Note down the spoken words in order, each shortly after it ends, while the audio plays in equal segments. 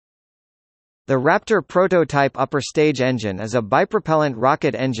The Raptor prototype upper stage engine is a bipropellant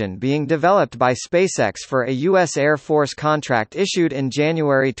rocket engine being developed by SpaceX for a U.S. Air Force contract issued in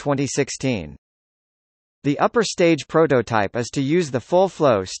January 2016. The upper stage prototype is to use the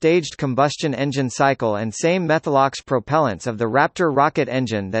full-flow staged combustion engine cycle and same methalox propellants of the Raptor rocket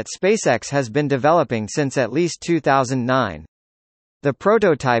engine that SpaceX has been developing since at least 2009. The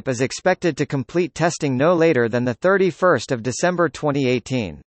prototype is expected to complete testing no later than 31 December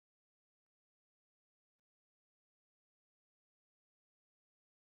 2018.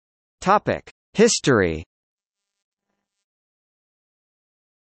 History.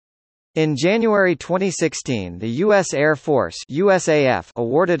 In January 2016, the U.S. Air Force (USAF)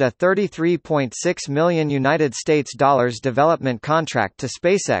 awarded a $33.6 million United States dollars development contract to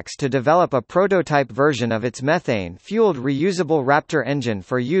SpaceX to develop a prototype version of its methane-fueled reusable Raptor engine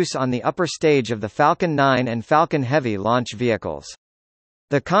for use on the upper stage of the Falcon 9 and Falcon Heavy launch vehicles.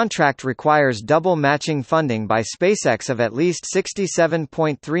 The contract requires double matching funding by SpaceX of at least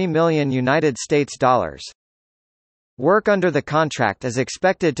 $67.3 million United States dollars. Work under the contract is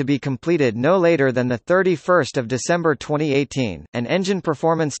expected to be completed no later than 31 December 2018, and engine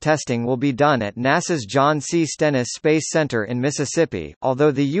performance testing will be done at NASA's John C. Stennis Space Center in Mississippi, although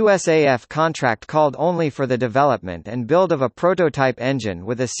the USAF contract called only for the development and build of a prototype engine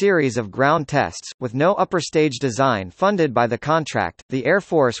with a series of ground tests, with no upper stage design funded by the contract. The Air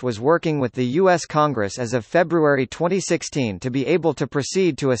Force was working with the U.S. Congress as of February 2016 to be able to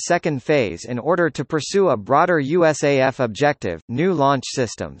proceed to a second phase in order to pursue a broader USAF objective, new launch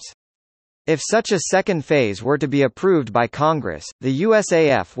systems. If such a second phase were to be approved by Congress, the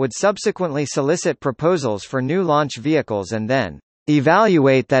USAF would subsequently solicit proposals for new launch vehicles and then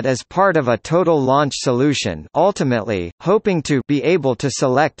evaluate that as part of a total launch solution, ultimately, hoping to be able to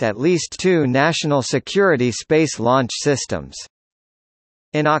select at least 2 national security space launch systems.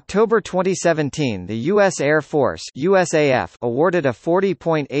 In October 2017, the U.S. Air Force (USAF) awarded a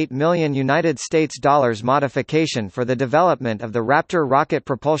 $40.8 million United States dollars modification for the development of the Raptor rocket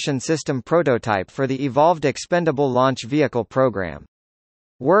propulsion system prototype for the Evolved Expendable Launch Vehicle program.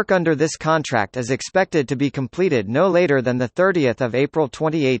 Work under this contract is expected to be completed no later than 30 April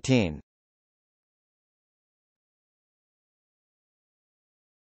 2018.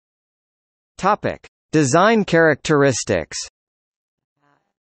 Topic: Design characteristics.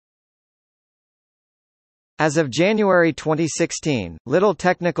 As of January 2016, little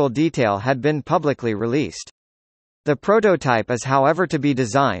technical detail had been publicly released. The prototype is however to be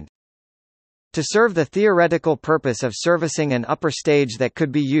designed to serve the theoretical purpose of servicing an upper stage that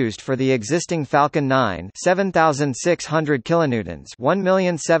could be used for the existing Falcon 9 7,600 kilonewtons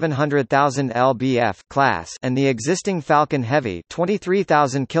 1,700,000 lbf class and the existing Falcon Heavy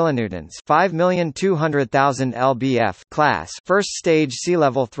 23,000 kilonewtons 5,200,000 lbf class first stage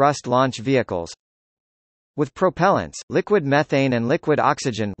sea-level thrust launch vehicles with propellants, liquid methane and liquid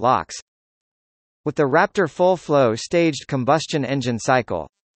oxygen (LOX), with the Raptor full-flow staged combustion engine cycle.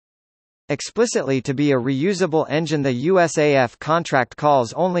 Explicitly to be a reusable engine, the USAF contract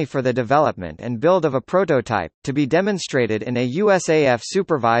calls only for the development and build of a prototype, to be demonstrated in a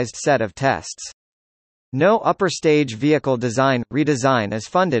USAF-supervised set of tests. No upper stage vehicle design, redesign is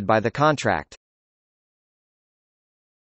funded by the contract.